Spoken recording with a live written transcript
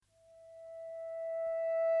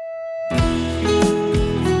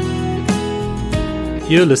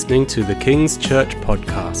You're listening to the King's Church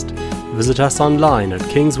podcast. Visit us online at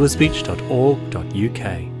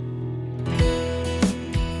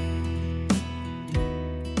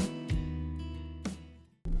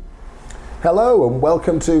kingswisbeach.org.uk. Hello and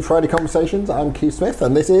welcome to Friday Conversations. I'm Keith Smith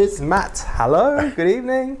and this is Matt. Hello, good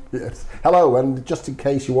evening. Yes. Hello, and just in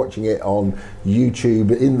case you're watching it on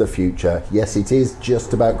YouTube in the future, yes, it is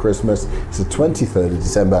just about Christmas. It's the 23rd of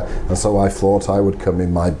December, and so I thought I would come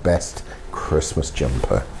in my best Christmas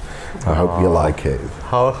jumper. I hope you like it.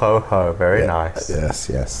 Ho, ho, ho. Very nice.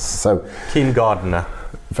 Yes. So, Keen gardener.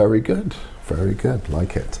 very good.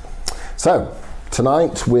 Like it. So,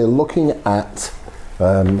 tonight we're looking at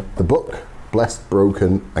the book Blessed,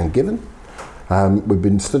 Broken and Given. We've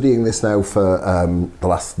been studying this now for the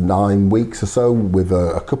last 9 weeks or so, with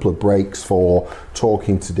a couple of breaks for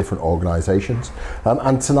talking to different organisations.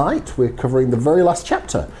 And tonight we're covering the very last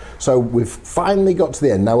chapter. So we've finally got to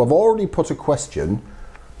the end. Now I've already put a question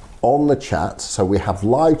on the chat, so we have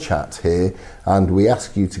live chat here, and we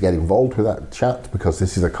ask you to get involved with that chat because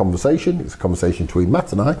this is a conversation. It's a conversation between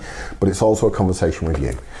Matt and I, but it's also a conversation with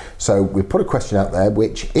you. So we put a question out there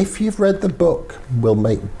which, if you've read the book, will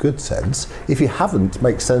make good sense. If you haven't,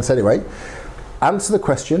 makes sense anyway. Answer the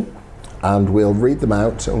question and we'll read them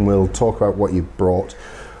out and we'll talk about what you brought.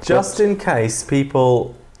 Just in case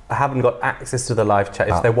people haven't got access to the live chat,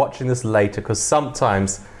 if they're watching this later, because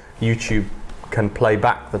sometimes YouTube can play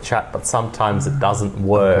back the chat, but sometimes it doesn't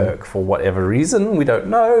work for whatever reason. We don't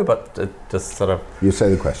know, but it just sort of... You say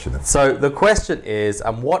the question then. So the question is,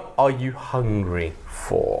 what are you hungry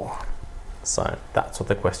for? So that's what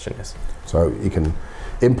the question is. So you can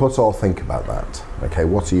input or think about that. Okay,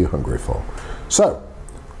 what are you hungry for? So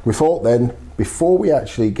we thought then, before we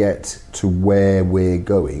actually get to where we're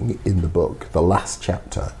going in the book, the last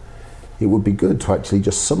chapter, it would be good to actually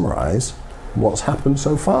just summarise what's happened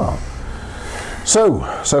so far. So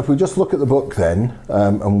if we just look at the book then,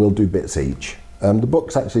 and we'll do bits each. The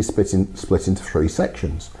book's actually split into 3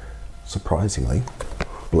 sections. Surprisingly,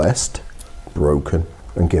 blessed, broken,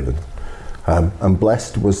 and given. And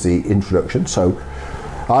blessed was the introduction. So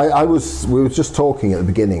we were just talking at the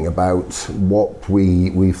beginning about what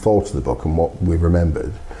we thought of the book and what we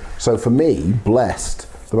remembered. So for me, blessed,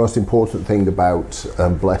 the most important thing about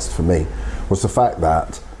blessed for me was the fact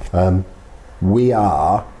that we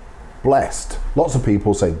are blessed. Lots of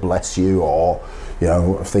people say bless you, or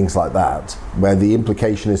things like that, where the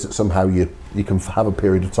implication is that somehow you can have a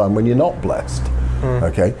period of time when you're not blessed.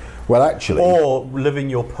 Okay, well actually, or living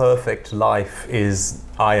your perfect life is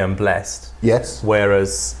I am blessed. Yes.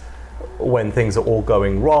 Whereas when things are all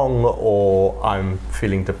going wrong, or I'm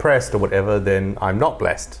feeling depressed or whatever, then I'm not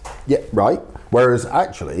blessed. Yeah, right. Whereas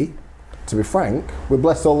actually, to be frank, we're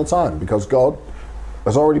blessed all the time because God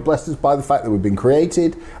has already blessed us by the fact that we've been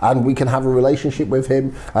created and we can have a relationship with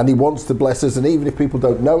him, and he wants to bless us, and even if people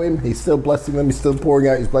don't know him, he's still blessing them, he's still pouring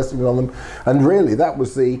out his blessings on them. And really that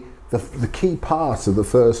was the key part of the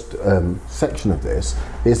first section of this,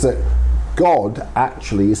 is that God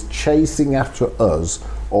actually is chasing after us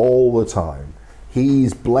all the time.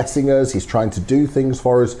 He's blessing us, he's trying to do things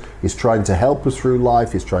for us, he's trying to help us through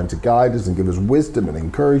life, he's trying to guide us and give us wisdom and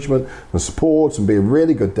encouragement and support and be a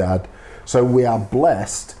really good dad. So we are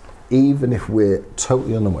blessed even if we're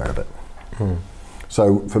totally unaware of it.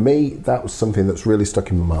 So for me, that was something that's really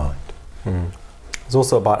stuck in my mind. It's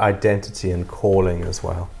also about identity and calling as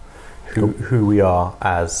well. Who we are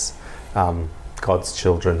as God's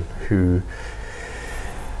children.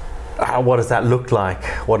 What does that look like?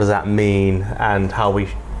 What does that mean? And how we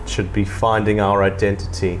should be finding our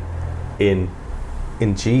identity in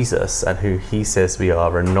Jesus and who he says we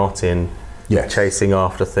are, and not in chasing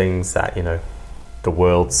after things that the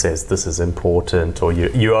world says this is important, or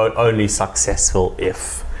you are only successful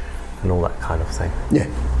if, and all that kind of thing.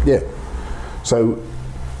 Yeah.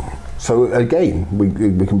 So again, we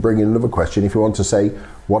can bring in another question. If you want to say,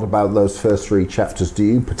 what about those first 3 chapters do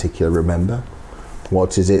you particularly remember?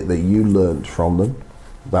 What is it that you learnt from them?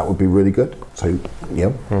 That would be really good. So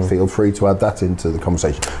feel free to add that into the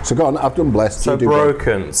conversation. So go on, I've done blessed. So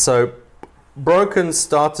broken. So broken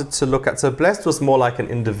started to look at, so blessed was more like an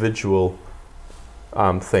individual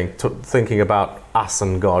thing, thinking about us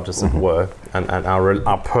and God, as it were, and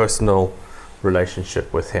our personal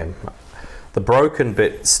relationship with him. The broken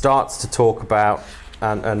bit starts to talk about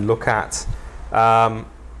and look at a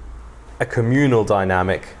communal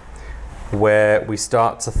dynamic, where we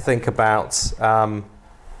start to think about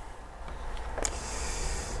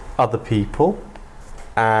other people,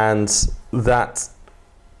 and that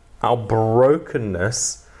our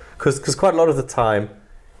brokenness, because quite a lot of the time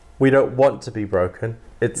we don't want to be broken.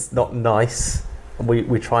 It's not nice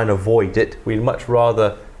we try and avoid it. We'd much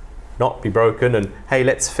rather not be broken and, hey,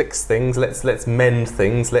 let's fix things, let's mend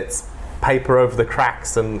things, let's paper over the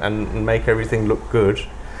cracks and make everything look good.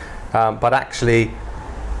 But actually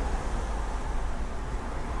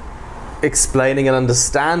explaining and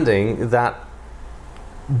understanding that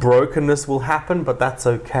brokenness will happen, but that's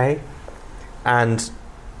okay. And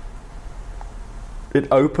it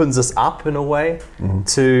opens us up in a way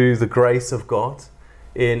to the grace of God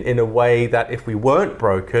in a way that if we weren't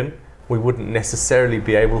broken, we wouldn't necessarily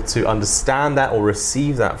be able to understand that or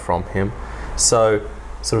receive that from him. So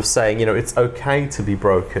sort of saying, it's okay to be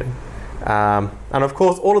broken. And of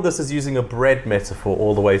course, all of this is using a bread metaphor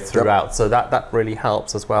all the way throughout. Yep. So that really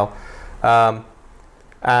helps as well.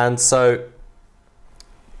 And so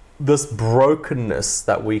this brokenness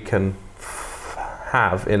that we can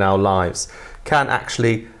have in our lives can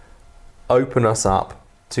actually open us up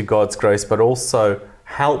to God's grace, but also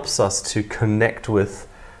helps us to connect with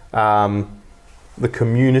the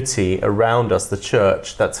community around us, the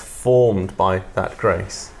church that's formed by that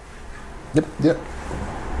grace. Yep.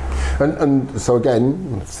 And so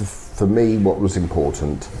again, for me, what was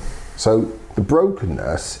important, so the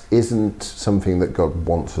brokenness isn't something that God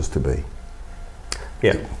wants us to be.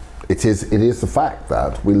 Yeah. It is the fact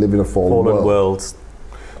that we live in a fallen world.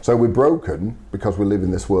 So we're broken because we live in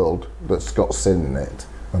this world that's got sin in it,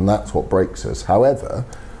 and that's what breaks us. However,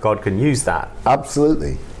 God can use that.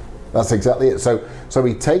 Absolutely. That's exactly it. So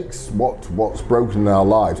he takes what's broken in our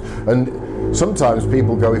lives, and sometimes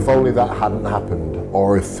people go, if only that hadn't happened,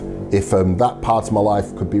 or if that part of my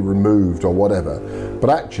life could be removed, or whatever. But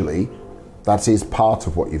actually, that is part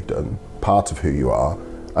of what you've done, part of who you are,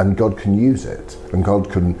 and God can use it, and God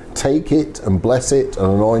can take it and bless it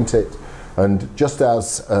and anoint it, and just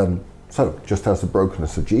as the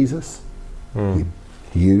brokenness of Jesus, he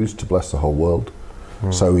used to bless the whole world.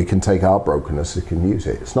 So he can take our brokenness, he can use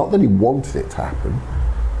it. It's not that he wanted it to happen.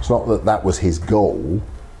 It's not that was his goal.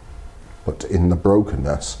 But in the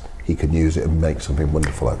brokenness, he can use it and make something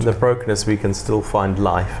wonderful out of it. In the brokenness, we can still find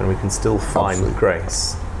life and we can still find Absolutely.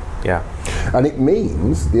 Grace. Yeah. And it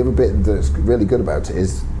means, the other bit that's really good about it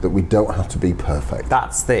is that we don't have to be perfect.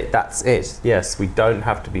 That's it. Yes, we don't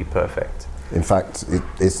have to be perfect. In fact,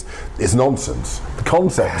 it's nonsense. The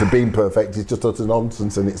concept of being perfect is just utter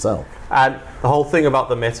nonsense in itself. And the whole thing about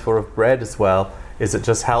the metaphor of bread as well is it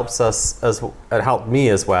just helps us, it helped me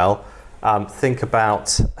as well, think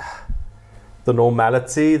about the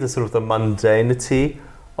normality, the sort of the mundanity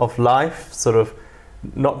of life, sort of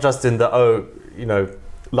not just in the,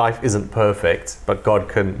 life isn't perfect, but God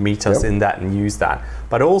can meet us in that and use that,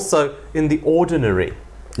 but also in the ordinary.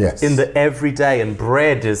 Yes. In the everyday, and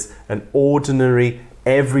bread is an ordinary,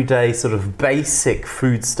 everyday sort of basic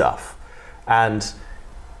foodstuff. And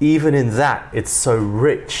even in that, it's so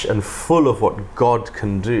rich and full of what God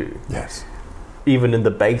can do. Yes. Even in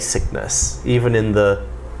the basicness, even in the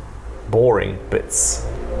boring bits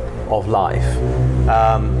of life.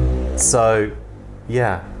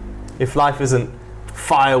 If life isn't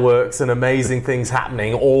fireworks and amazing things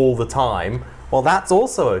happening all the time, well, that's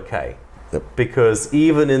also okay. Yep. Because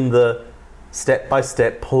even in the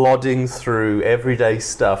step-by-step plodding through everyday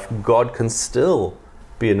stuff, God can still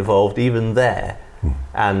be involved even there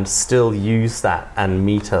and still use that and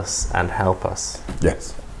meet us and help us.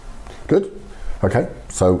 Yes. Good. Okay.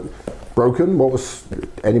 So, broken,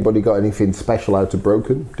 anybody got anything special out of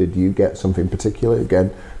broken? Did you get something particular,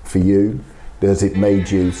 again, for you? Does it made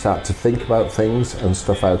you start to think about things and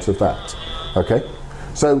stuff out of that? Okay.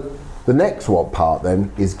 So, the next part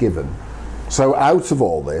then is given. So out of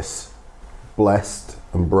all this, blessed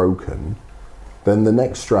and broken, then the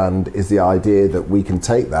next strand is the idea that we can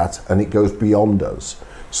take that and it goes beyond us.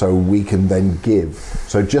 So we can then give.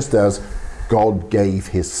 So just as God gave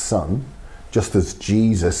his son, just as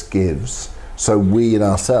Jesus gives, so we in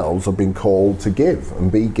ourselves have been called to give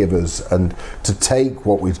and be givers and to take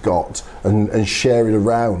what we've got and share it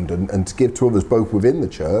around and to give to others both within the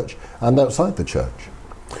church and outside the church.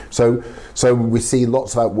 So we see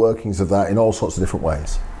lots of outworkings of that in all sorts of different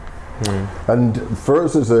ways. And for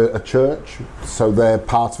us as a church, so they're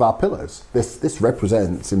part of our pillars. This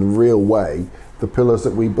represents in a real way the pillars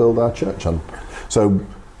that we build our church on. So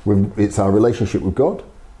it's our relationship with God,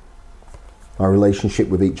 our relationship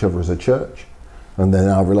with each other as a church, and then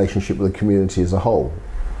our relationship with the community as a whole.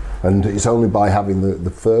 And it's only by having the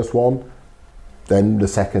first one, then the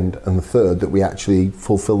second and the third, that we actually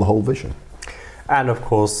fulfill the whole vision. And of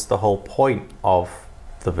course, the whole point of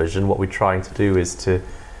the vision, what we're trying to do is to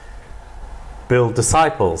build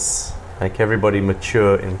disciples, make everybody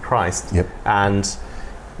mature in Christ. Yep. And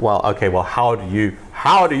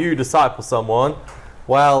how do you disciple someone?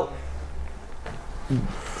 Well,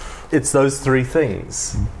 it's those three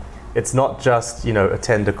things. It's not just,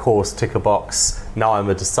 attend a course, tick a box, now I'm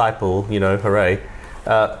a disciple, hooray.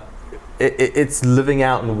 It's living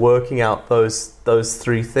out and working out those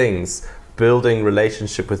three things. Building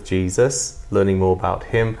relationship with Jesus, learning more about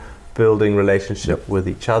him, building relationship with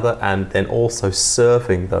each other, and then also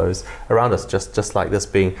serving those around us, just like this,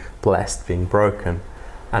 being blessed, being broken,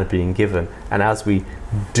 and being given. And as we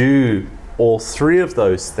do all three of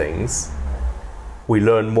those things, we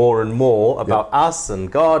learn more and more about us and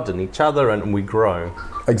God and each other, and we grow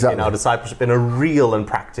in our discipleship in a real and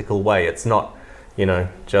practical way. It's not,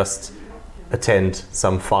 just attend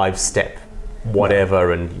some 5-step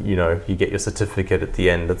whatever and you get your certificate at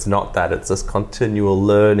the end. It's not that. It's this continual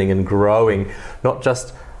learning and growing, not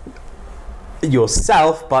just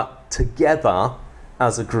yourself but together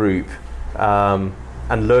as a group,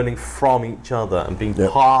 and learning from each other and being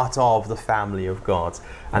part of the family of God,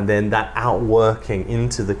 and then that outworking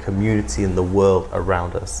into the community and the world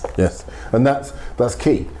around us. Yes, and that's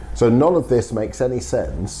key. So none of this makes any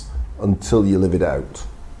sense until you live it out.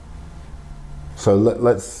 So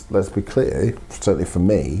let's be clear. Certainly for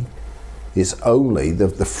me, it's only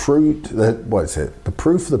the fruit. The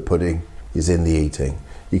proof of the pudding is in the eating.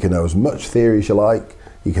 You can know as much theory as you like.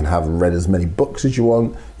 You can have read as many books as you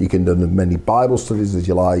want. You can do as many Bible studies as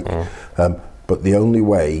you like. But the only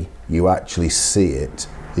way you actually see it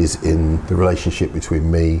is in the relationship between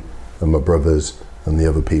me and my brothers and the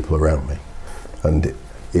other people around me. And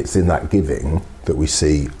it's in that giving that we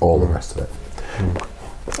see all the rest of it.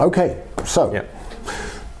 Okay, so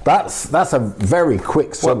that's a very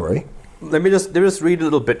quick summary. Well, let me just read a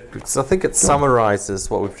little bit, because I think it summarizes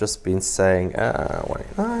what we've just been saying.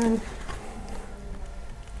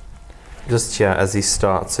 Just as he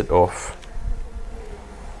starts it off.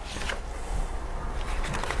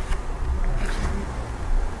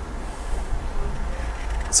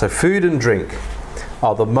 So food and drink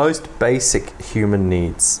are the most basic human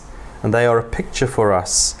needs, and they are a picture for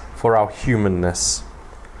us, for our humanness.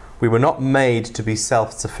 We were not made to be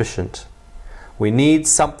self-sufficient. We need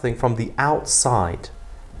something from the outside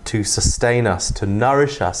to sustain us, to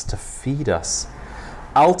nourish us, to feed us.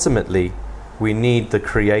 Ultimately, we need the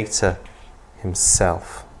Creator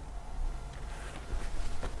himself.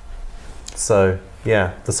 So,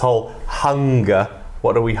 this whole hunger,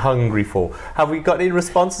 what are we hungry for? Have we got any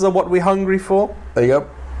responses on what we're hungry for? There you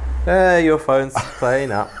go. Your phone's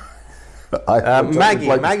playing up.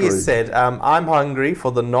 Maggie said, I'm hungry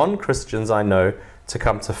for the non-Christians I know to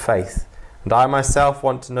come to faith, and I myself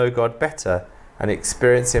want to know God better and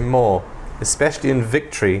experience him more, especially in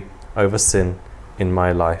victory over sin in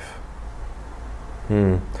my life.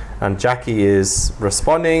 And Jackie is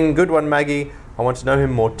responding, good one, Maggie. I want to know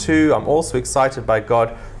him more too. I'm also excited by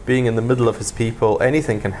God being in the middle of his people.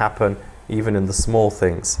 Anything can happen, even in the small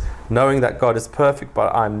things. Knowing that God is perfect,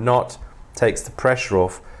 but I'm not, takes the pressure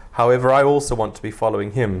off. However, I also want to be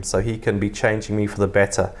following him so he can be changing me for the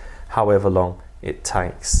better, however long it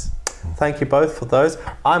takes. Thank you both for those.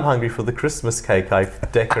 I'm hungry for the Christmas cake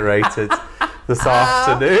I've decorated this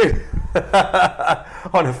afternoon.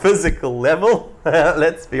 On a physical level,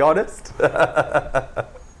 let's be honest.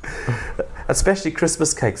 Especially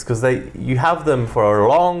Christmas cakes, because you have them for a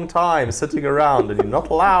long time sitting around and you're not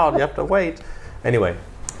allowed, you have to wait. Anyway.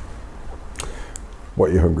 What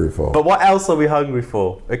are you hungry for? But what else are we hungry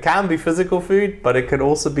for? It can be physical food, but it can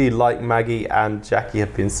also be, like Maggie and Jackie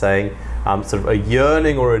have been saying, sort of a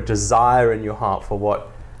yearning or a desire in your heart for what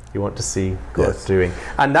you want to see God doing.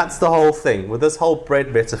 And that's the whole thing with this whole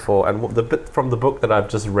bread metaphor, and the bit from the book that I've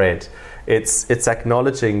just read. It's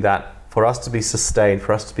acknowledging that for us to be sustained,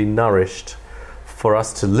 for us to be nourished, for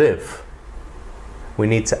us to live, we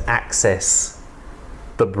need to access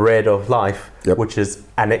the bread of life, which is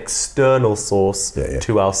an external source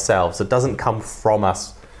to ourselves. It doesn't come from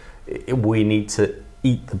us. We need to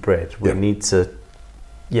eat the bread. We need to,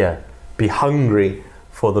 be hungry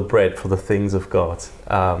for the bread, for the things of God,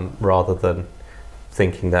 rather than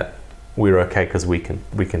thinking that we're okay because we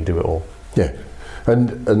can do it all. Yeah,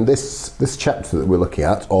 and this chapter that we're looking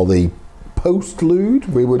at, or the postlude,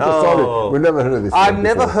 we were just on it. We've never heard of this. I've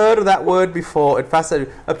never heard of that word before. It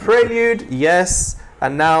fascinated. A prelude, yes.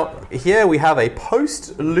 And now here we have a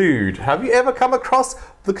postlude. Have you ever come across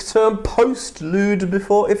the term postlude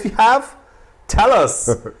before? If you have, tell us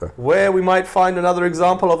where we might find another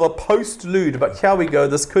example of a postlude. But here we go.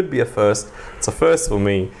 This could be a first. It's a first for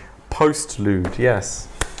me. Postlude, yes.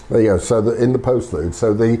 There you go. So in the postlude,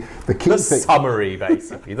 so the key the thing, summary,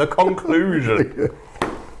 basically, the conclusion.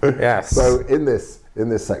 Yes. So in this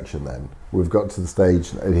section, then we've got to the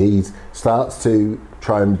stage, and he starts to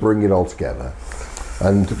try and bring it all together.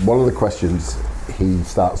 And one of the questions he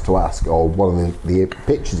starts to ask, or one of the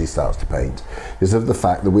pictures he starts to paint, is of the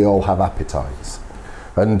fact that we all have appetites.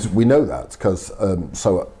 And we know that because,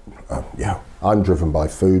 I'm driven by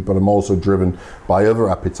food, but I'm also driven by other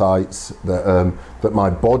appetites that my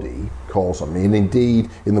body calls on me. And indeed,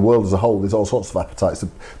 in the world as a whole, there's all sorts of appetites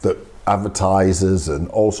that advertisers and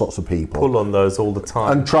all sorts of people pull on those all the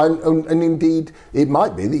time. And indeed, it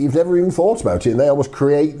might be that you've never even thought about it, and they always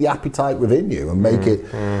create the appetite within you and make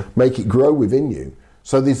it grow within you.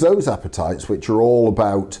 So there's those appetites which are all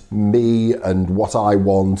about me and what I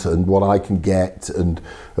want and what I can get and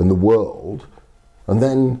the world. And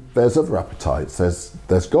then there's other appetites.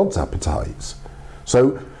 There's God's appetites.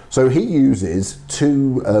 So he uses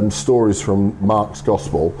two stories from Mark's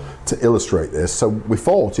Gospel to illustrate this. So we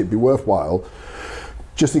thought it'd be worthwhile,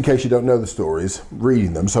 just in case you don't know the stories,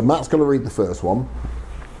 reading them. So Matt's going to read the first one,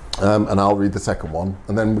 and I'll read the second one,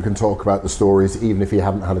 and then we can talk about the stories, even if you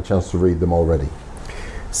haven't had a chance to read them already.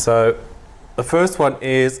 So the first one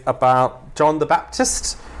is about John the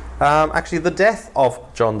Baptist. Actually, the death of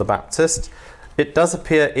John the Baptist. It does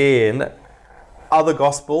appear in other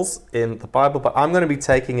Gospels in the Bible, but I'm going to be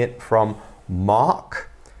taking it from Mark.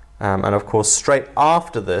 And of course, straight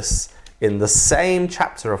after this, in the same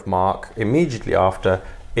chapter of Mark, immediately after,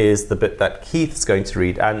 is the bit that Keith's going to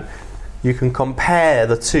read. And you can compare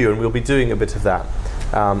the two, and we'll be doing a bit of that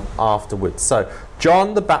afterwards. So,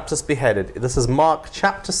 John the Baptist beheaded. This is Mark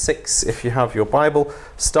chapter 6, if you have your Bible,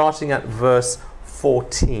 starting at verse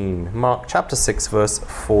 14. Mark chapter 6, verse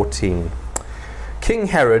 14. King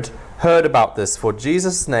Herod heard about this, for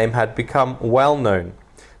Jesus' name had become well known.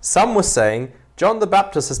 Some were saying, John the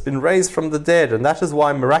Baptist has been raised from the dead, and that is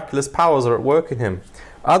why miraculous powers are at work in him.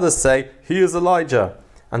 Others say, he is Elijah.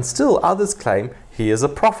 And still others claim he is a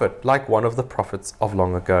prophet, like one of the prophets of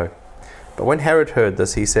long ago. But when Herod heard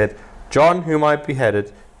this, he said, John, whom I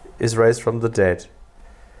beheaded, is raised from the dead.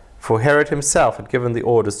 For Herod himself had given the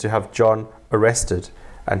orders to have John arrested,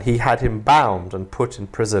 and he had him bound and put in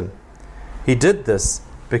prison. He did this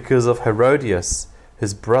because of Herodias,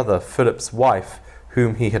 his brother Philip's wife,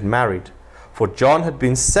 whom he had married. For John had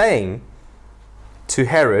been saying to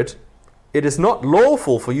Herod, it is not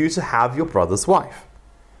lawful for you to have your brother's wife.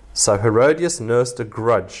 So Herodias nursed a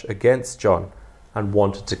grudge against John and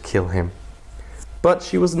wanted to kill him. But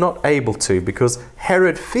she was not able to, because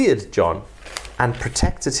Herod feared John and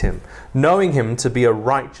protected him, knowing him to be a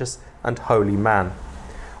righteous and holy man.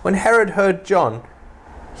 When Herod heard John,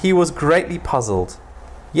 he was greatly puzzled,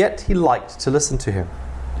 yet he liked to listen to him.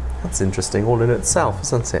 That's interesting all in itself,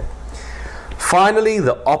 isn't it? Finally,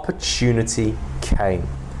 the opportunity came.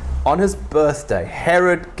 On his birthday,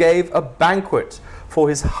 Herod gave a banquet for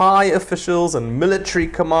his high officials and military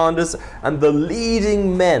commanders and the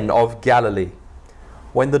leading men of Galilee.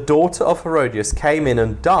 When the daughter of Herodias came in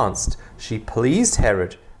and danced, she pleased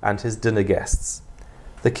Herod and his dinner guests.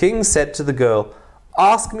 The king said to the girl,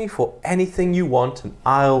 ask me for anything you want and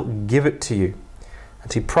I'll give it to you.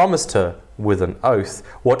 And he promised her with an oath,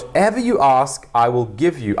 whatever you ask, I will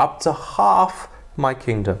give you, up to half my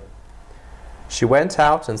kingdom. She went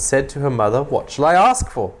out and said to her mother, what shall I ask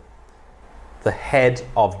for? The head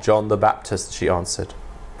of John the Baptist, she answered.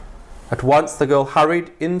 At once the girl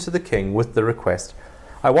hurried into the king with the request,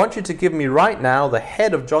 I want you to give me right now the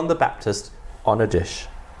head of John the Baptist on a dish.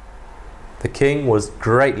 The king was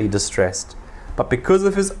greatly distressed, but because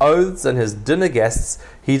of his oaths and his dinner guests,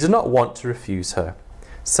 he did not want to refuse her.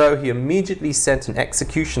 So he immediately sent an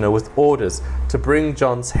executioner with orders to bring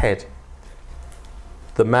John's head.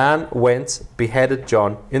 The man went, beheaded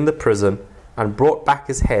John in the prison, and brought back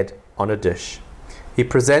his head on a dish. He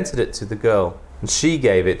presented it to the girl, and she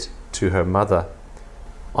gave it to her mother.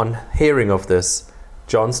 On hearing of this,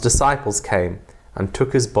 John's disciples came and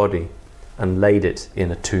took his body and laid it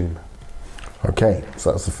in a tomb. Okay,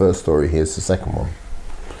 so that's the first story. Here's the second one.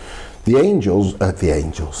 The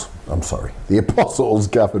apostles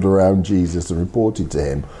gathered around Jesus and reported to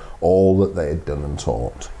him all that they had done and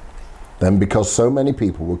taught. Then, because so many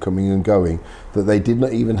people were coming and going that they did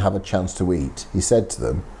not even have a chance to eat, he said to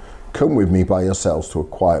them, come with me by yourselves to a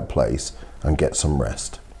quiet place and get some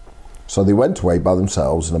rest. So they went away by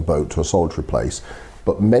themselves in a boat to a solitary place,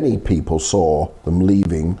 but many people saw them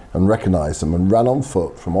leaving and recognized them and ran on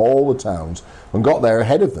foot from all the towns and got there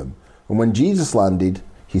ahead of them. And when Jesus landed,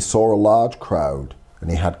 he saw a large crowd and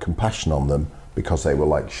he had compassion on them because they were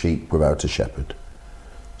like sheep without a shepherd.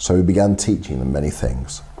 So he began teaching them many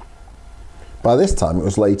things. By this time it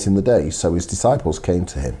was late in the day, so his disciples came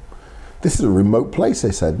to him. This is a remote place,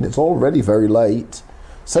 they said, and it's already very late.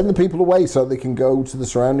 Send the people away so they can go to the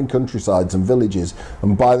surrounding countrysides and villages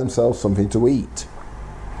and buy themselves something to eat.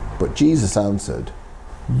 But Jesus answered,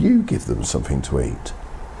 You give them something to eat."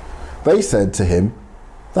 They said to him,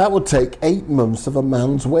 "That would take 8 months of a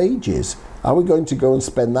man's wages. Are we going to go and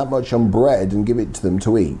spend that much on bread and give it to them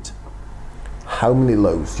to eat?" "How many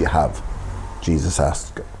loaves do you have?" Jesus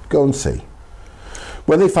asked. "Go and see."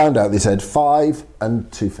 When they found out, they said, 5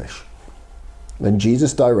 and 2 fish. Then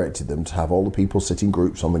Jesus directed them to have all the people sit in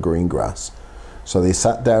groups on the green grass. So they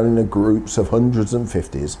sat down in groups of hundreds and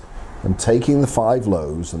fifties, and taking the 5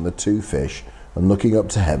 loaves and the 2 fish, and looking up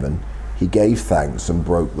to heaven, he gave thanks and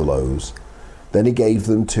broke the loaves. Then he gave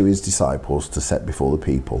them to his disciples to set before the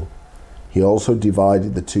people. He also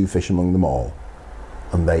divided the 2 fish among them all,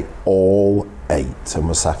 and they all ate and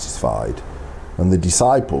were satisfied. And the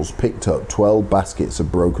disciples picked up 12 baskets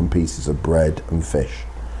of broken pieces of bread and fish.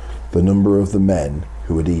 The number of the men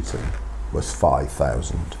who had eaten was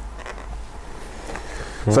 5,000.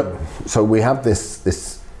 So we have the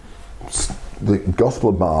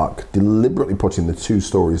Gospel of Mark deliberately putting the 2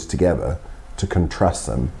 stories together to contrast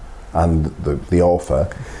them, and the author.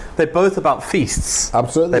 They're both about feasts.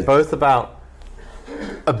 Absolutely. They're both about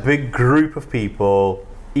a big group of people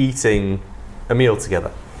eating a meal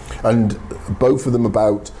together. And both of them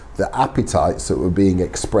about the appetites that were being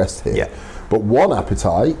expressed here. Yeah. But one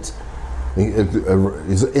appetite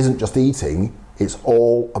isn't just eating, it's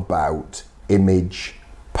all about image,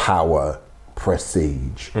 power,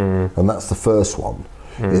 prestige. And that's the first one.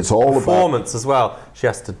 It's all performance as well. She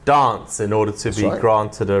has to dance in order to be right.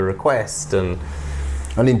 granted a request, and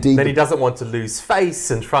indeed then he doesn't want to lose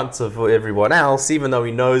face in front of everyone else, even though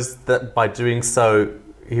he knows that by doing so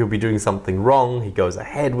he'll be doing something wrong. He goes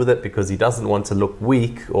ahead with it because he doesn't want to look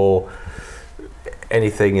weak or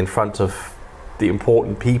anything in front of the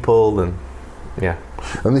important people. And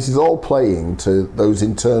and this is all playing to those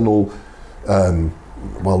internal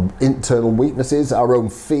internal weaknesses, our own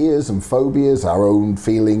fears and phobias, our own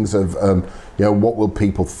feelings of what will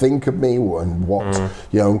people think of me, and what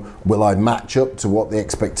will I match up to what the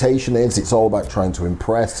expectation is. It's all about trying to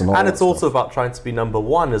impress, and it's also about trying to be number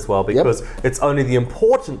one as well, because it's only the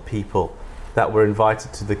important people that were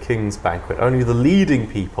invited to the king's banquet, only the leading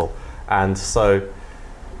people. And so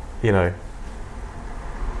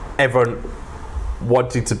everyone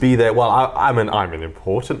wanting to be there. Well, I'm an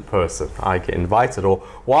important person. I get invited. Or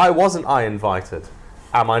why wasn't I invited?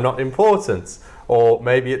 Am I not important? Or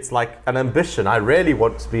maybe it's like an ambition. I really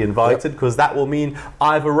want to be invited because that will mean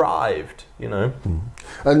I've arrived.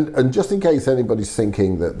 And just in case anybody's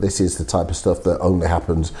thinking that this is the type of stuff that only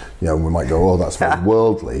happens, we might go, "Oh, that's very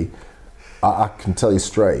worldly." I can tell you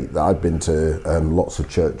straight that I've been to lots of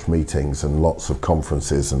church meetings and lots of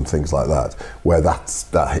conferences and things like that, where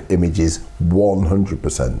that image is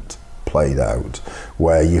 100% played out,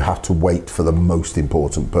 where you have to wait for the most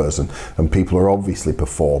important person, and people are obviously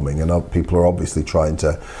performing, and people are obviously trying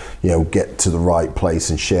to, get to the right place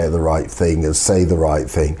and share the right thing and say the right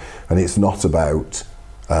thing, and it's not about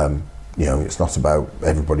it's not about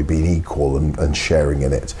everybody being equal and sharing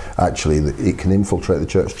in it. Actually, it can infiltrate the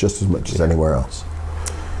church just as much as anywhere else.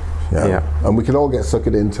 And we can all get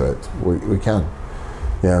suckered into it. We can.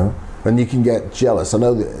 And you can get jealous. I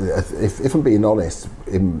know that if I'm being honest,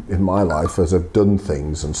 in my life, as I've done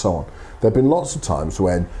things and so on, there have been lots of times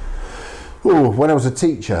when I was a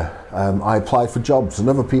teacher, I applied for jobs and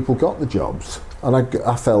other people got the jobs. And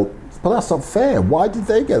I felt, but that's not fair. Why did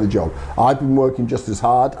they get the job? I've been working just as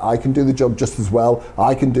hard. I can do the job just as well.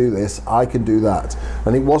 I can do this. I can do that.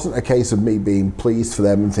 And it wasn't a case of me being pleased for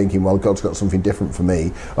them and thinking, well, God's got something different for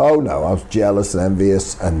me. Oh no, I was jealous and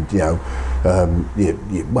envious, and you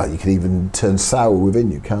can even turn sour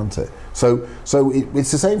within you, can't it? So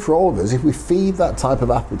it's the same for all of us. If we feed that type of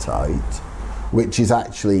appetite, which is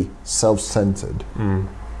actually self-centered,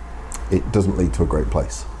 it doesn't lead to a great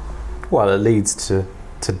place. Well, it leads to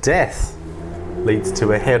death, leads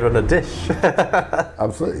to a head on a dish.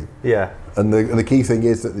 Absolutely. Yeah. And the key thing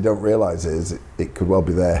is that they don't realise is it could well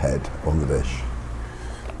be their head on the dish.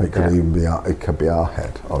 It could even be our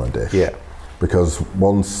head on a dish. Yeah. Because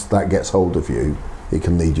once that gets hold of you, it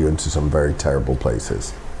can lead you into some very terrible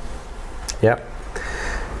places. Yep.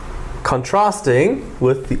 Contrasting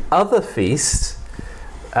with the other feast,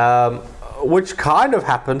 which kind of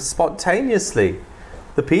happened spontaneously.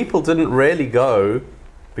 The people didn't really go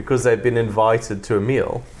because they'd been invited to a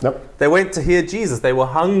meal. Nope. They went to hear Jesus. They were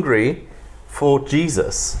hungry for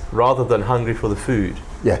Jesus rather than hungry for the food.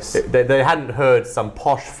 Yes. They hadn't heard some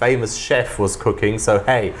posh famous chef was cooking, so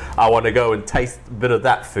hey, I want to go and taste a bit of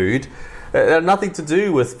that food. It had nothing to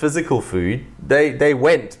do with physical food. They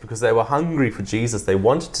went because they were hungry for Jesus. They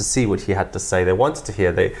wanted to see what he had to say. They wanted to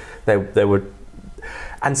hear. They were,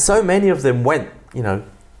 and so many of them went.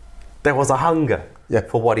 There was a hunger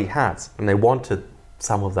for what he had, and they wanted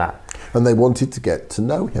some of that. And they wanted to get to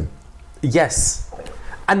know him. Yes.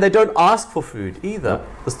 And they don't ask for food either.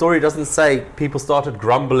 The story doesn't say people started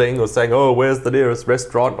grumbling or saying, oh, where's the nearest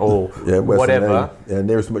restaurant or whatever.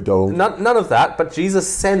 Nearest McDonald's. None of that, but Jesus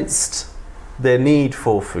sensed their need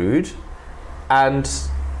for food and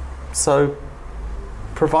so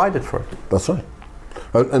provided for it. That's right.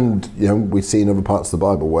 And we see in other parts of the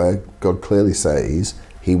Bible where God clearly says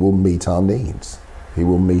he will meet our needs. He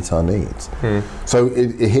will meet our needs. So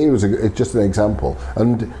here is just an example.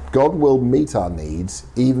 And God will meet our needs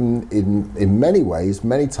even in many ways,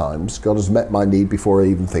 many times. God has met my need before I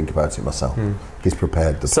even think about it myself. He's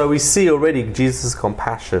prepared. So we see already Jesus'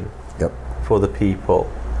 compassion for the people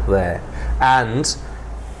there. And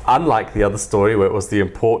unlike the other story where it was the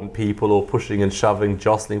important people all pushing and shoving,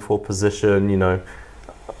 jostling for position,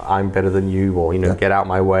 I'm better than you, or, get out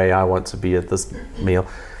my way, I want to be at this meal.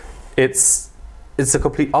 It's a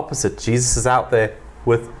complete opposite. Jesus is out there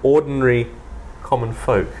with ordinary common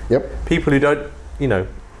folk. People who don't,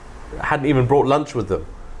 hadn't even brought lunch with them.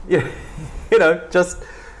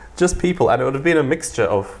 Just people. And it would have been a mixture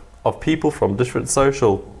of people from different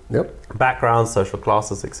social backgrounds, social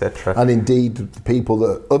classes, etc. And indeed, people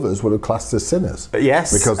that others would have classed as sinners.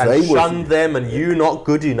 Yes, because they shunned them, and you not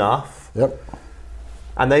good enough.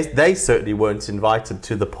 And they certainly weren't invited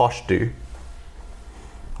to the posh do.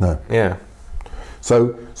 No. Yeah.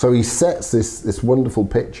 So he sets this wonderful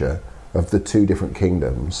picture of the two different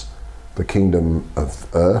kingdoms, the kingdom of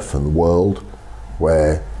earth and the world,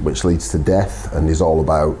 which leads to death and is all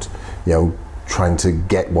about trying to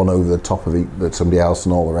get one over the top of somebody else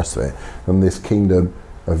and all the rest of it, and this kingdom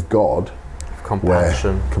of God,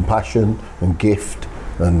 compassion and gift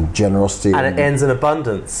and generosity, and it ends in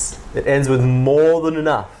abundance. It ends with more than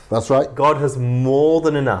enough. That's right. God has more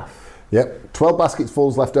than enough. 12 baskets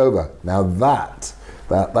fulls left over. Now that's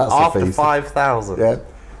after a feast. 5,000.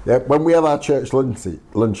 When we have our church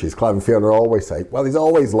lunches, Clive and Fiona always say, well, there's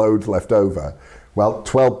always loads left over. Well,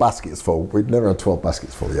 12 baskets full. We've never had 12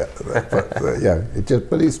 baskets full yet.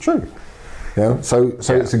 But it's true. So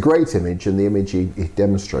it's a great image, and the image he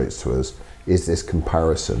demonstrates to us is this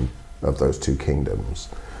comparison of those two kingdoms.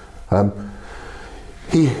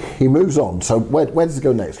 He moves on. So where does it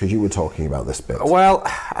go next? Because you were talking about this bit. Well,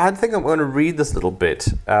 I think I'm going to read this little bit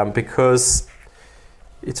because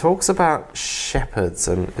it talks about shepherds,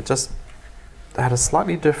 and it just had a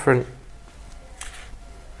slightly different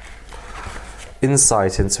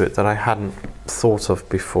insight into it that I hadn't thought of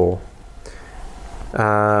before.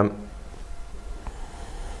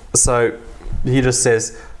 So he just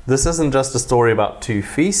says, this isn't just a story about two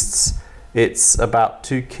feasts, it's about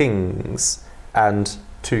two kings and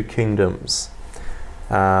two kingdoms.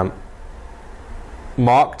 Mark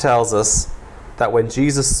tells us that when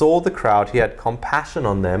Jesus saw the crowd, he had compassion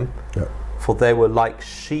on them, for they were like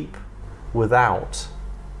sheep without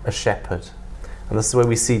a shepherd. And this is where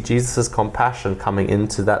we see Jesus' compassion coming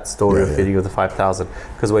into that story of feeding of the 5,000.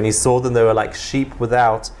 Because when he saw them, they were like sheep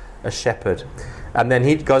without a shepherd. And then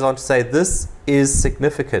he goes on to say, this is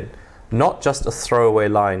significant, not just a throwaway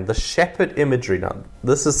line. The shepherd imagery, now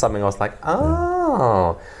this is something I was like,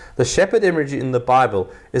 the shepherd imagery in the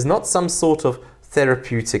Bible is not some sort of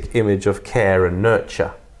therapeutic image of care and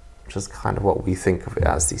nurture, which is kind of what we think of it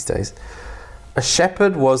as these days. A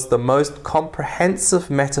shepherd was the most comprehensive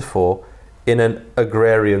metaphor in an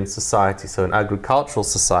agrarian society, so an agricultural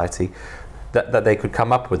society that they could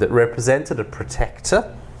come up with. It represented a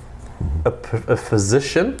protector, a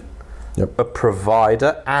physician, a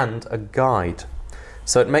provider, and a guide.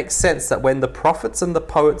 So it makes sense that when the prophets and the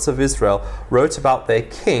poets of Israel wrote about their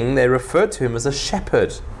king, they referred to him as a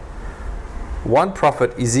shepherd. One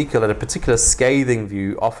prophet, Ezekiel, had a particular scathing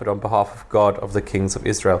view offered on behalf of God of the kings of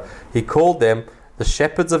Israel. He called them the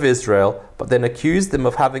shepherds of Israel, but then accused them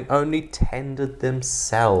of having only tended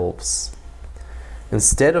themselves.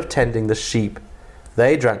 Instead of tending the sheep,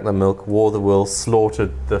 they drank the milk, wore the wool,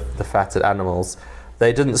 slaughtered the fatted animals.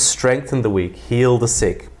 They didn't strengthen the weak, heal the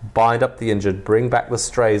sick, bind up the injured, bring back the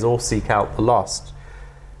strays, or seek out the lost.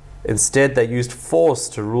 Instead, they used force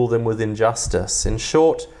to rule them with injustice. In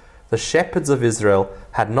short, the shepherds of Israel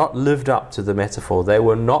had not lived up to the metaphor. They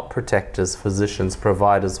were not protectors, physicians,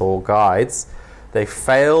 providers, or guides. They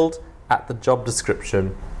failed at the job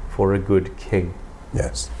description for a good king.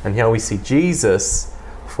 Yes. And here we see Jesus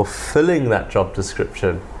fulfilling that job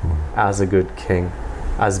description as a good king,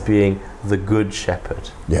 as being the good shepherd.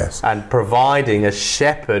 Yes. And providing a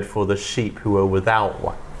shepherd for the sheep who are without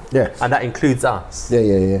one. Yes. And that includes us.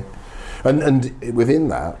 Yeah. And within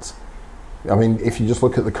that, I mean, if you just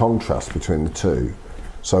look at the contrast between the two,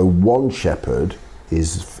 so one shepherd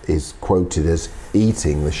is quoted as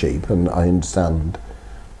eating the sheep, and I understand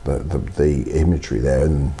the imagery there,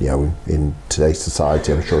 and in today's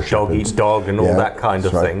society, I'm sure dog eats dog and all that kind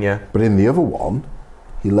of thing. Yeah. But in the other one,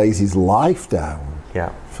 he lays his life down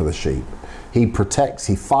for the sheep. He protects,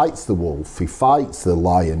 he fights the wolf, he fights the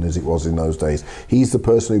lion as it was in those days. He's the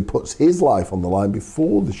person who puts his life on the line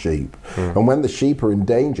before the sheep. And when the sheep are in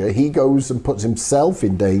danger, he goes and puts himself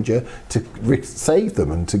in danger to save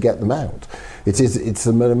them and to get them out. It's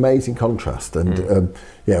an amazing contrast. And,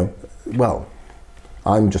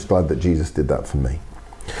 I'm just glad that Jesus did that for me.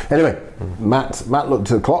 Anyway, Matt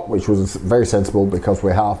looked at the clock, which was very sensible because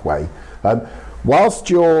we're halfway. Whilst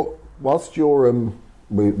you're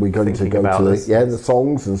we're going to go to the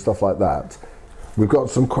songs and stuff like that. We've got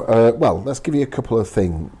some. Let's give you a couple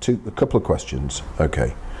of questions.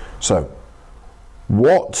 Okay, so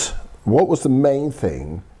what was the main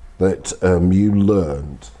thing that you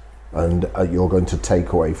learned and you're going to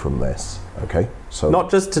take away from this? Okay, so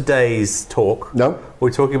not just today's talk. No,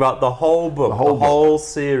 we're talking about the whole book, the whole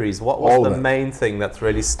series. What was the main thing that's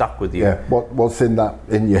really stuck with you? Yeah, what's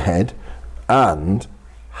in your head, and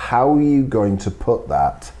how are you going to put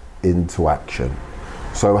that into action?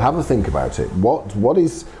 So have a think about it. What's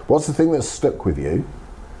the thing that's stuck with you,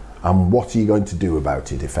 and what are you going to do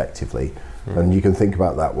about it effectively? And you can think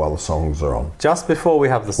about that while the songs are on. Just before we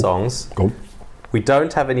have the songs, we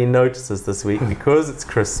don't have any notices this week because it's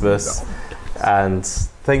Christmas and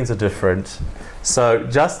things are different. So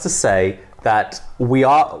just to say that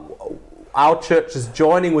our church is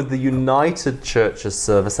joining with the United Churches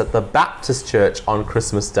service at the Baptist Church on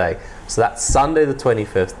Christmas Day. So that's Sunday the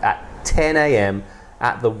 25th at 10 a.m.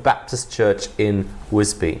 at the Baptist Church in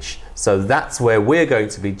Wisbech. So that's where we're going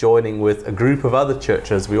to be joining with a group of other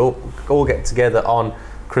churches. We all get together on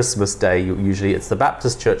Christmas Day. Usually it's the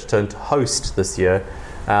Baptist Church turn to host this year,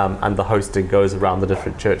 and the hosting goes around the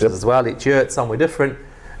different churches as well. Each year it's somewhere different.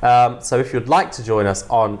 So if you'd like to join us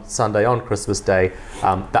on Sunday, on Christmas Day,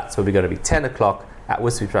 that's where we're going to be, 10 o'clock at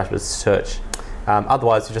Wisbech Baptist Church.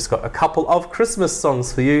 Otherwise, we've just got a couple of Christmas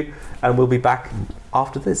songs for you, and we'll be back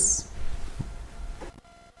after this.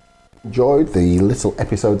 Enjoyed the little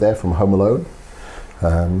episode there from Home Alone.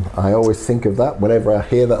 I always think of that whenever I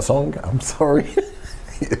hear that song. I'm sorry,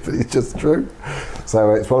 but it's just true.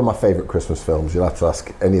 So it's one of my favourite Christmas films. You'll have to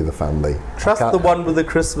ask any of the family. Trust the one with the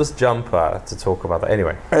Christmas jumper to talk about that.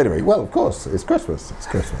 Anyway, well, of course, it's Christmas.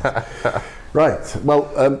 Right.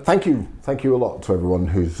 Well, thank you a lot to everyone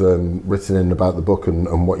who's written in about the book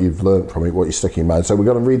and what you've learned from it, what you're sticking in mind. So we're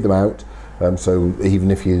going to read them out. So even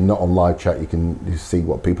if you're not on live chat, you can see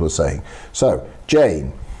what people are saying. So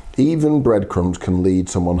Jane, even breadcrumbs can lead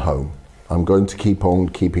someone home. I'm going to keep on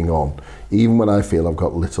keeping on, even when I feel I've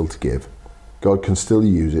got little to give. God can still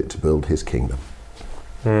use it to build his kingdom.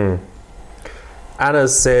 Anna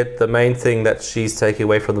said the main thing that she's taking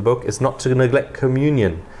away from the book is not to neglect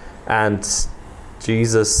communion, and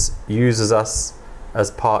Jesus uses us as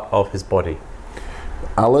part of his body.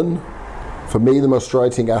 Alan, for me the most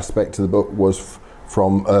striking aspect of the book was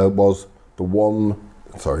the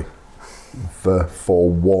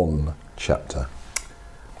for one chapter.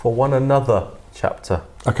 For one another chapter.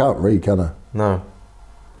 I can't read, can I? No.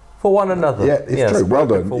 For one another. Yeah, it's true. Well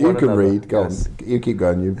done. You can read. Go on. You keep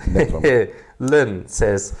going. You next one. Lynn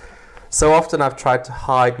says, so often I've tried to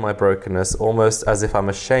hide my brokenness, almost as if I'm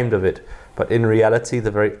ashamed of it, but in reality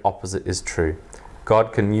the very opposite is true.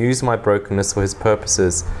 God can use my brokenness for his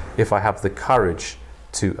purposes if I have the courage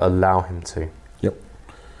to allow him to. Yep.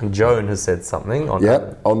 And Joan has said something on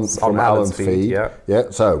Alan's feed.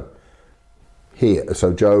 Yeah. So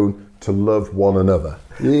Joan, to love one another.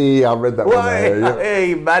 Yeah, I read that one there.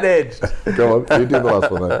 Hey, managed. Go on, you do the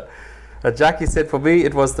last one there. Jackie said, for me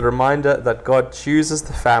it was the reminder that God chooses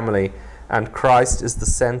the family and Christ is the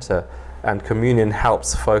center, and communion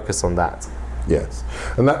helps focus on that. Yes,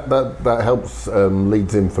 and that helps,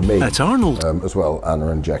 leads in for me. That's Arnold. As well, Anna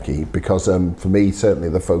and Jackie, because for me certainly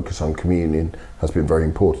the focus on communion has been very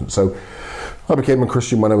important. So I became a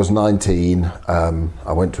Christian when I was 19.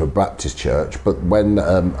 I went to a Baptist church, but when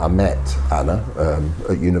I met Anna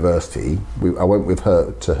at university, I went with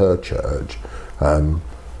her to her church,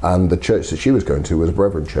 and the church that she was going to was a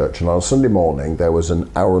Brethren church, and on a Sunday morning there was an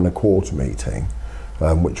hour and a quarter meeting,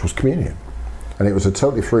 which was communion. And it was a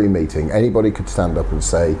totally free meeting. Anybody could stand up and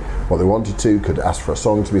say what they wanted to, could ask for a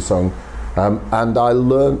song to be sung. And I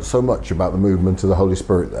learned so much about the movement of the Holy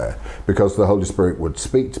Spirit there, because the Holy Spirit would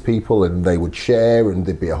speak to people and they would share, and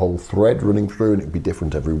there'd be a whole thread running through, and it'd be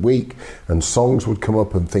different every week, and songs would come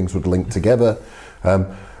up and things would link together.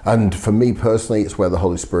 And for me personally, it's where the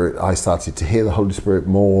Holy Spirit, I started to hear the Holy Spirit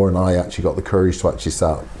more, and I actually got the courage to actually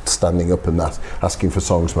start standing up and asking for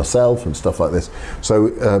songs myself and stuff like this.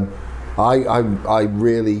 So I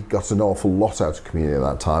really got an awful lot out of communion at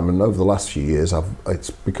that time, and over the last few years, it's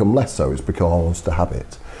become less so. It's become almost a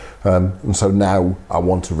habit, and so now I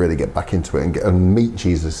want to really get back into it and meet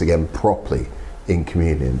Jesus again properly in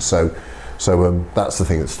communion. So that's the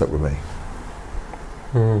thing that stuck with me.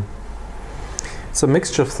 It's a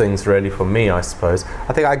mixture of things, really, for me, I suppose.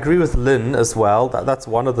 I think I agree with Lynn as well. That's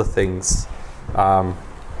one of the things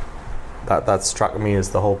that struck me, is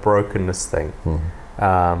the whole brokenness thing.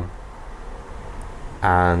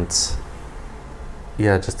 And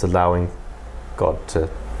yeah, just allowing God to...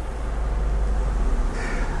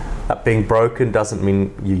 That being broken doesn't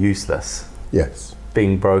mean you're useless. Yes.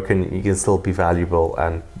 Being broken, you can still be valuable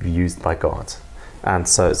and be used by God. And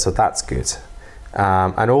so that's good.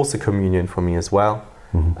 And also communion for me as well.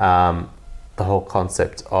 The whole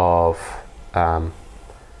concept of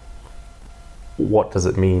what does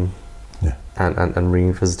it mean? Yeah. And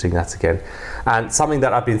revisiting that again. And something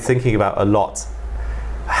that I've been thinking about a lot,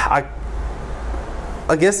 I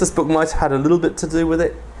guess this book might have had a little bit to do with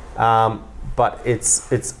it, but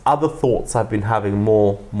it's other thoughts I've been having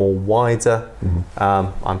more wider.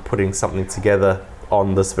 I'm putting something together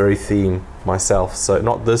on this very theme myself, so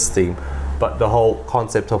not this theme, but the whole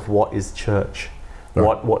concept of what is church.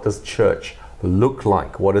 Right. What does church look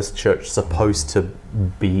like? What is church supposed to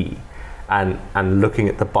be? And looking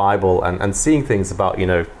at the Bible and seeing things about,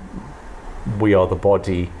 we are the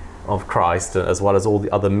body of Christ, as well as all the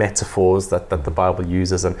other metaphors that the Bible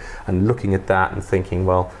uses, and looking at that and thinking,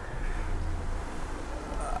 well,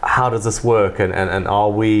 how does this work? And are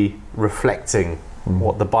we reflecting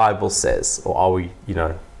what the Bible says? Or are we,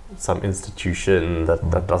 some institution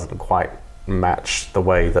that doesn't quite match the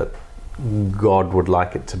way that God would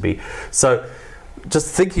like it to be? So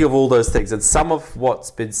just thinking of all those things, and some of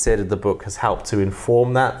what's been said in the book has helped to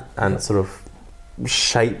inform that and sort of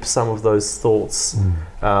shape some of those thoughts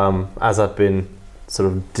as I've been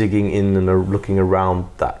sort of digging in and looking around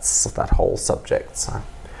that whole subject. So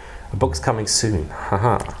the book's coming soon.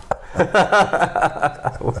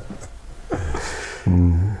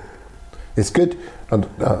 It's good, and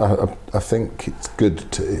I think it's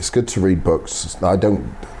good to read books. I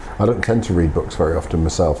don't tend to read books very often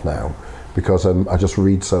myself now, because I just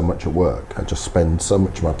read so much at work. I just spend so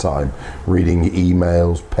much of my time reading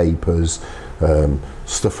emails, papers,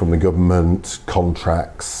 stuff from the government,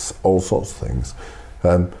 contracts, all sorts of things.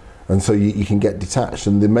 And so you can get detached.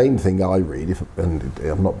 And the main thing I read, and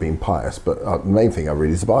I'm not being pious, but the main thing I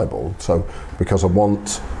read is the Bible. So because I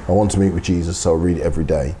want to meet with Jesus, so I read it every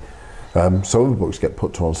day. So other books get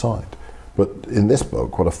put to one side. But in this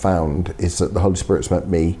book, what I found is that the Holy Spirit's met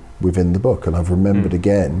me within the book, and I've remembered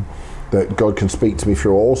again that God can speak to me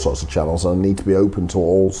through all sorts of channels, and I need to be open to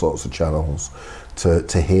all sorts of channels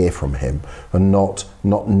to hear from Him, and not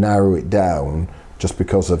narrow it down just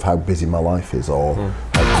because of how busy my life is, or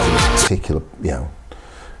how particular,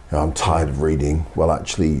 I'm tired of reading. Well,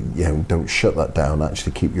 actually, don't shut that down.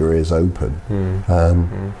 Actually, keep your ears open,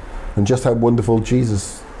 and just how wonderful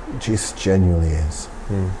Jesus genuinely is.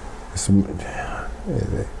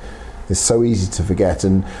 It's so easy to forget,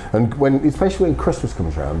 and when, especially when Christmas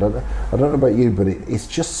comes around, I don't know about you, but it's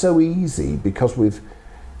just so easy, because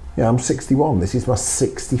I'm 61. This is my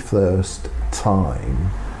 61st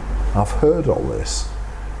time I've heard all this,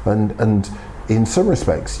 and in some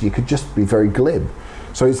respects you could just be very glib.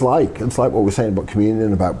 So it's like what we're saying about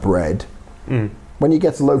communion, about bread. When you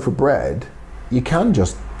get a loaf of bread, you can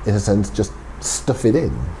just, in a sense, just stuff it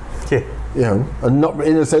in. Yeah. And not,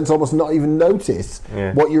 in a sense, almost not even notice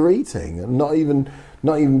what you're eating, and not even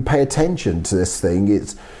pay attention to this thing.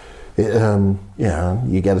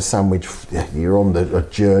 You get a sandwich. You're on a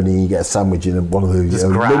journey. You get a sandwich in one of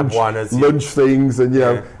those lunch things, and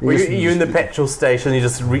you're in the petrol station. You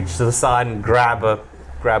just reach to the side and grab a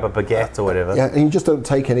baguette or whatever. Yeah, and you just don't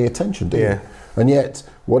take any attention, do you? And yet,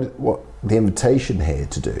 what the invitation here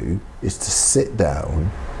to do is to sit down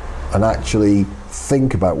and actually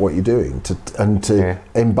think about what you're doing, to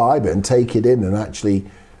imbibe it and take it in and actually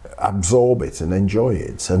absorb it and enjoy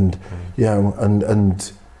it, and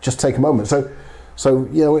and just take a moment. So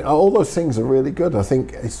all those things are really good. I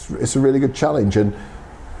think it's a really good challenge, and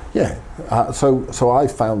so I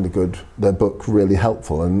found the book really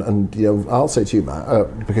helpful, and I'll say to you,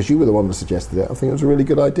 Matt, because you were the one that suggested it, I think it was a really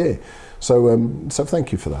good idea. So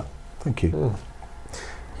thank you for that. Thank you.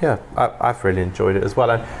 Yeah, I've really enjoyed it as well,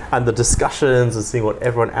 and the discussions and seeing what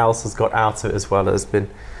everyone else has got out of it as well has been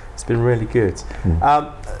really good.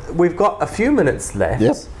 We've got a few minutes left.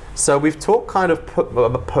 Yep. So we've talked kind of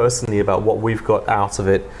personally about what we've got out of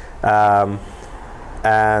it, and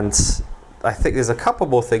I think there's a couple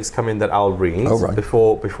more things coming that I'll read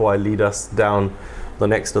before I lead us down the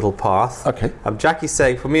next little path. Okay. Jackie's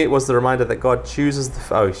saying, for me, it was the reminder that God chooses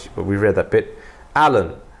but we read that bit.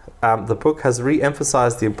 Alan, the book has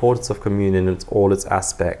re-emphasized the importance of communion in all its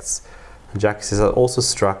aspects. And Jackie says, I was also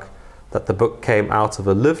struck that the book came out of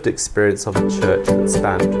a lived experience of the church that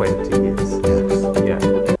spanned 20 years.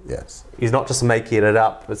 Yeah. Yes. He's not just making it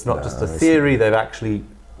up. It's not just a theory. They've actually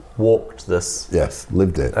walked this. Yes,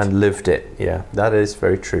 lived it. And lived it. Yeah, that is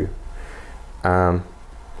very true.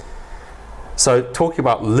 So talking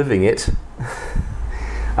about living it,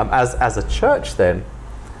 as a church then,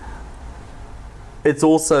 it's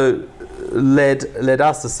also led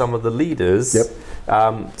us as some of the leaders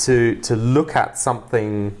to look at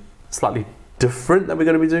something slightly different that we're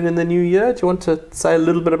going to be doing in the new year. Do you want to say a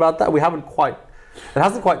little bit about that? It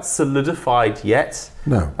hasn't quite solidified yet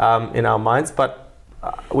in our minds, but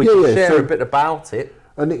we can share a bit about it.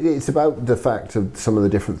 And it's about the fact of some of the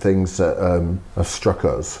different things that have struck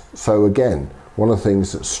us. So again, one of the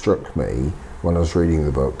things that struck me when I was reading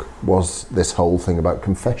the book was this whole thing about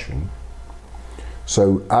confession.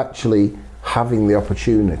 So actually having the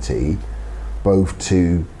opportunity both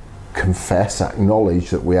to confess, acknowledge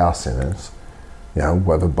that we are sinners,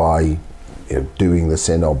 whether by doing the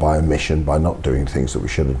sin or by omission, by not doing things that we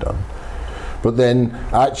should have done. But then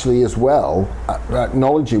actually as well,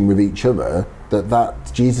 acknowledging with each other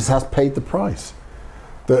that Jesus has paid the price.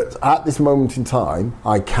 That at this moment in time,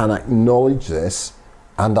 I can acknowledge this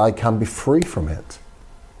and I can be free from it.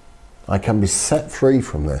 I can be set free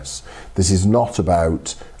from this. This is not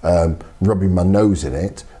about rubbing my nose in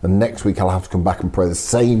it and next week I'll have to come back and pray the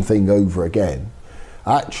same thing over again.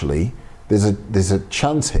 Actually, there's a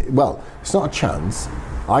chance here. Well, it's not a chance.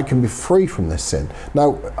 I can be free from this sin.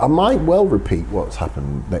 Now, I might well repeat what's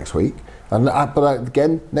happened next week, but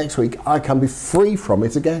again, next week, I can be free from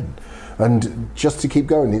it again. And just to keep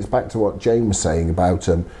going, it's back to what Jane was saying about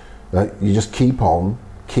you just keep on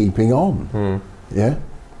keeping on. Yeah?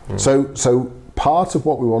 So part of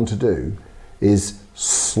what we want to do is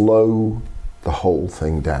slow the whole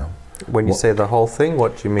thing down. When you say the whole thing,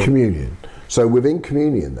 what do you mean? Communion. So within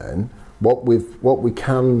communion then, what we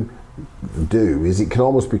can do is it can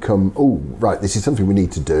almost become, this is something we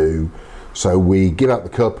need to do. So we give out the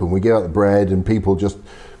cup and we give out the bread and people just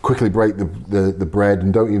quickly break the bread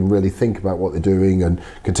and don't even really think about what they're doing and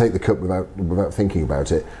can take the cup without thinking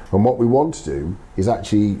about it. And what we want to do is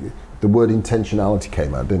actually, the word intentionality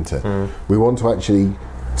came out, didn't it? We want to actually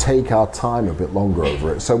take our time a bit longer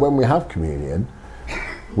over it. So when we have communion,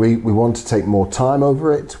 we want to take more time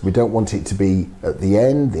over it. We don't want it to be at the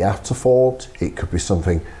end, the afterthought. It could be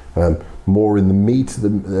something more in the meat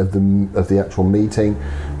of the actual meeting.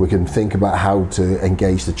 We can think about how to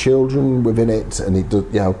engage the children within it, and it does,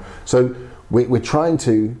 So we're trying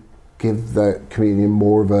to give the communion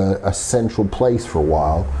more of a central place for a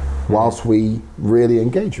while, whilst we really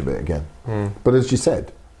engage with it again. But as you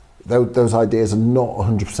said, those ideas are not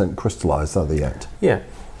 100% crystallised, are they yet? Yeah,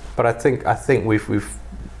 but I think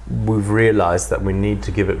we've realised that we need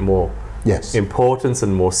to give it more importance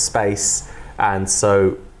and more space, and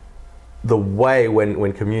so the way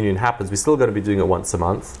when communion happens, we're still going to be doing it once a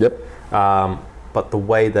month. But the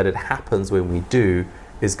way that it happens when we do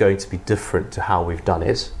is going to be different to how we've done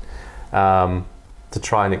it, to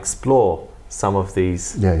try and explore some of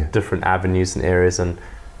these different avenues and areas and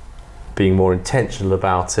being more intentional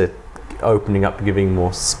about it, opening up, giving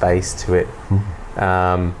more space to it,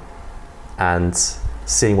 and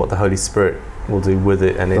seeing what the Holy Spirit will do with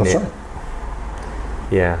it and in it. Right.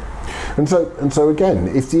 Yeah. And so again,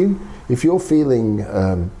 if you're feeling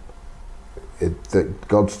that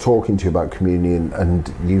God's talking to you about communion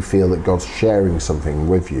and you feel that God's sharing something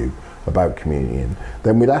with you about communion,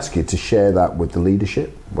 then we'd ask you to share that with the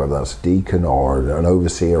leadership, whether that's a deacon or an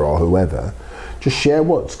overseer or whoever. Just share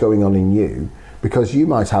what's going on in you, because you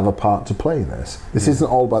might have a part to play in this. This isn't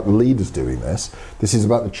all about the leaders doing this. This is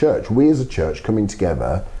about the church. We as a church coming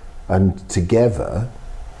together and together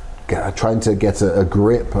trying to get a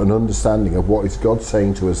grip, an understanding of what is God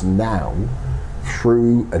saying to us now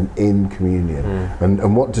through and in communion.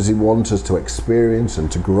 And what does he want us to experience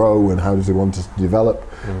and to grow, and how does he want us to develop?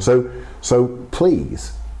 So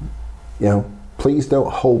please, please don't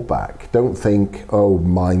hold back. Don't think,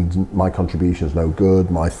 my contribution's no good,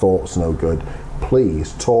 my thoughts no good.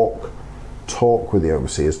 Please talk with the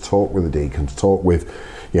overseers, talk with the deacons, talk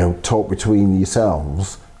between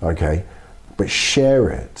yourselves, okay? But share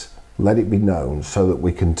it, let it be known, so that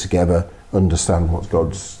we can together understand what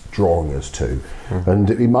God's drawing us to. And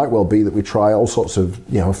it might well be that we try all sorts of,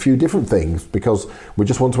 a few different things, because we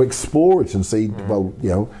just want to explore it and see,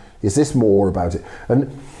 is this more about it?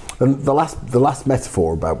 And the last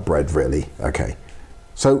metaphor about bread, really, okay.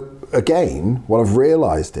 So again, what I've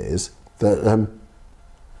realised is that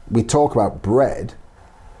we talk about bread,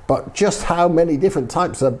 but just how many different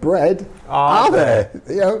types of bread are there?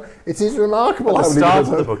 You know, it is remarkable At how the many start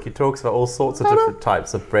different of the book, he talks about all sorts of different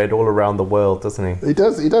types of bread all around the world, doesn't he? He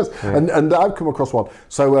does. Yeah. And I've come across one.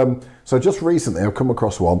 So just recently I've come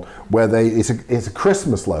across one where it's a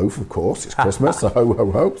Christmas loaf, of course. It's Christmas, so ho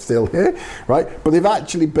ho ho, still here, right? But they've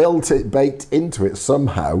actually baked into it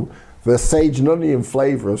somehow the sage and onion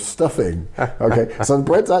flavour of stuffing. Okay, so the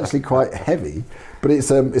bread's actually quite heavy, but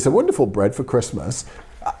it's a wonderful bread for Christmas.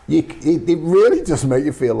 It really does make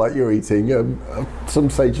you feel like you're eating some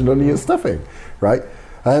sage and onion stuffing, right?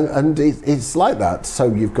 And it's like that.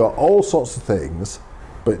 So you've got all sorts of things,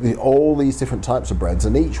 but all these different types of breads,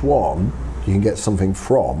 and each one you can get something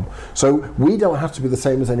from. So we don't have to be the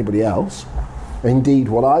same as anybody else. Indeed,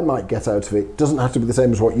 what I might get out of it doesn't have to be the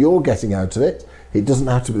same as what you're getting out of it. It doesn't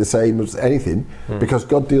have to be the same as anything, because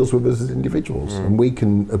God deals with us as individuals, and we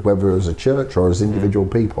can, whether as a church or as individual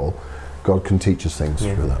people, God can teach us things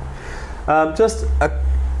through that. Just a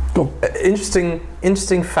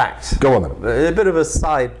interesting fact. Go on then. A bit of a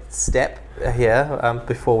side step here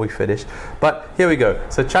before we finish, but here we go.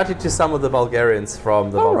 So chatting to some of the Bulgarians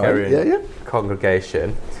from the Bulgarian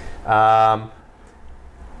congregation,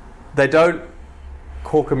 they don't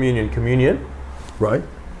call communion, right?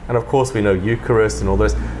 And of course we know Eucharist and all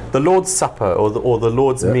those. The Lord's Supper or the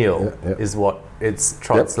Lord's meal is what it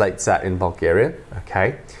translates at in Bulgarian.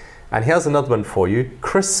 Okay. And here's another one for you.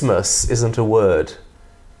 Christmas isn't a word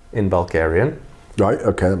in Bulgarian. Right,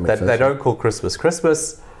 okay, that makes sense. They don't call Christmas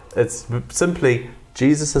Christmas. It's simply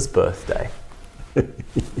Jesus' birthday.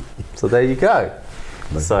 So there you go.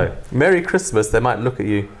 So, Merry Christmas. They might look at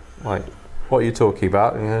you like, what are you talking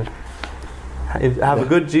about? You know, have a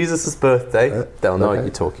good Jesus' birthday. They'll know what you're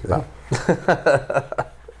talking about.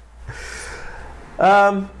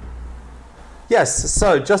 Yes,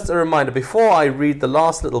 so just a reminder, before I read the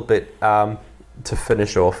last little bit to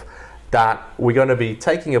finish off, that we're going to be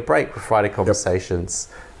taking a break with Friday Conversations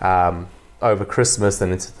over Christmas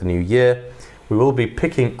and into the new year. We will be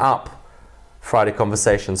picking up Friday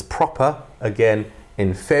Conversations proper again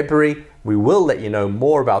in February. We will let you know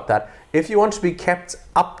more about that. If you want to be kept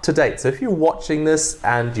up to date, so if you're watching this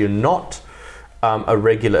and you're not a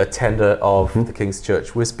regular attender of the King's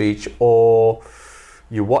Church Wisbech, or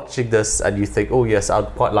you're watching this and you think, oh yes, I'd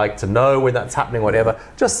quite like to know when that's happening, whatever,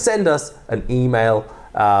 just send us an email.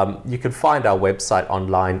 You can find our website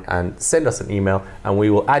online and send us an email, and we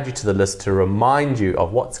will add you to the list to remind you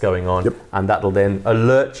of what's going on, and that'll then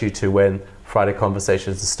alert you to when Friday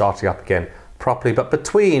Conversations are starting up again properly. But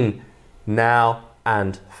between now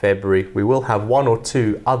and February, we will have one or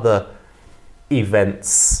two other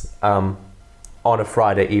events on a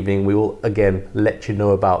Friday evening. We will again let you know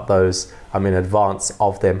about those in advance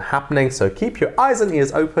of them happening. So keep your eyes and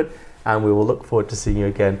ears open, and we will look forward to seeing you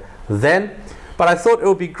again then. But I thought it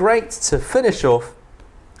would be great to finish off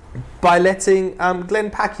by letting Glenn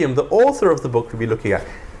Packiam, the author of the book we'll be looking at.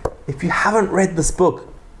 If you haven't read this book,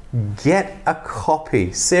 get a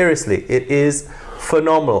copy. Seriously, it is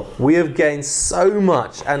phenomenal. We have gained so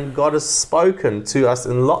much, and God has spoken to us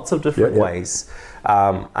in lots of different ways.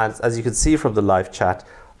 As you can see from the live chat,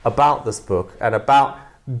 about this book and about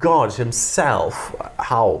God himself,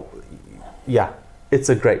 it's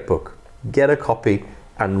a great book. Get a copy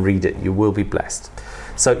and read it. You will be blessed.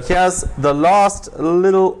 So here's the last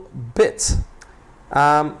little bit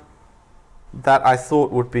that I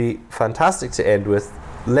thought would be fantastic to end with,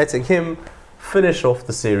 letting him finish off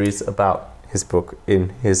the series about his book in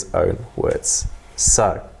his own words.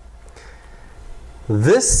 So,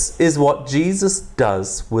 this is what Jesus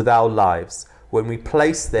does with our lives when we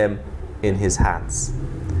place them in his hands.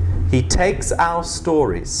 He takes our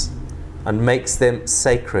stories and makes them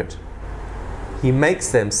sacred. He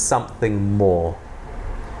makes them something more.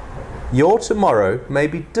 Your tomorrow may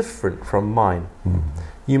be different from mine.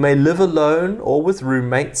 You may live alone or with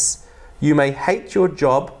roommates. You may hate your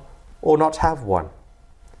job or not have one.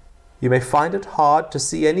 You may find it hard to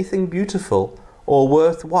see anything beautiful or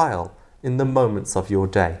worthwhile in the moments of your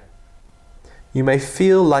day. You may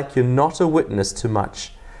feel like you're not a witness to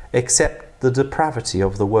much except the depravity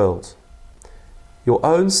of the world. Your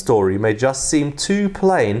own story may just seem too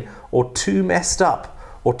plain or too messed up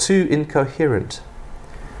or too incoherent.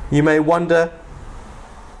 You may wonder,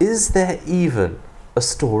 is there even a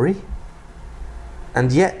story?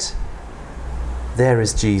 And yet, there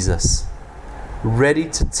is Jesus, ready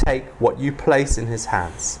to take what you place in his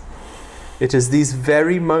hands. It is these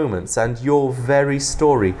very moments and your very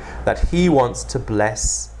story that he wants to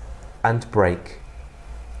bless and break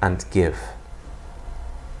and give.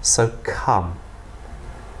 So come,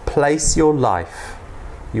 place your life,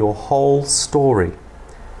 your whole story,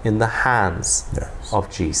 in the hands Yes.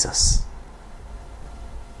 of Jesus.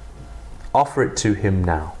 Offer it to him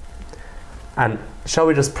now. And shall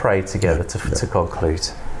we just pray together to conclude?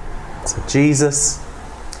 So, Jesus,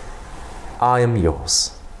 I am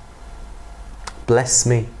yours. Bless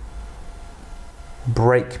me,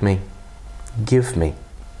 break me, give me.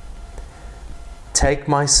 Take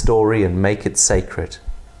my story and make it sacred.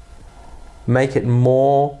 Make it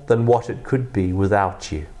more than what it could be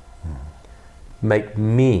without you. Make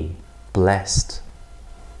me blessed,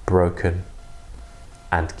 broken,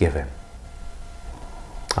 and given.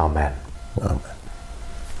 Amen. Amen.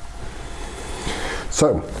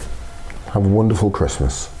 So, have a wonderful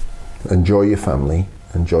Christmas. Enjoy your family.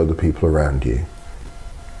 Enjoy the people around you.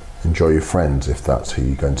 Enjoy your friends if that's who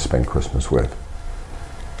you're going to spend Christmas with.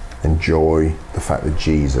 Enjoy the fact that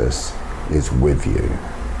Jesus is with you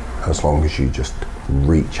as long as you just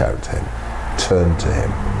reach out to him, turn to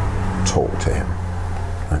him, talk to him.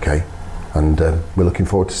 Okay? And we're looking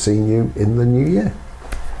forward to seeing you in the new year.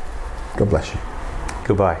 God bless you.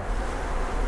 Goodbye.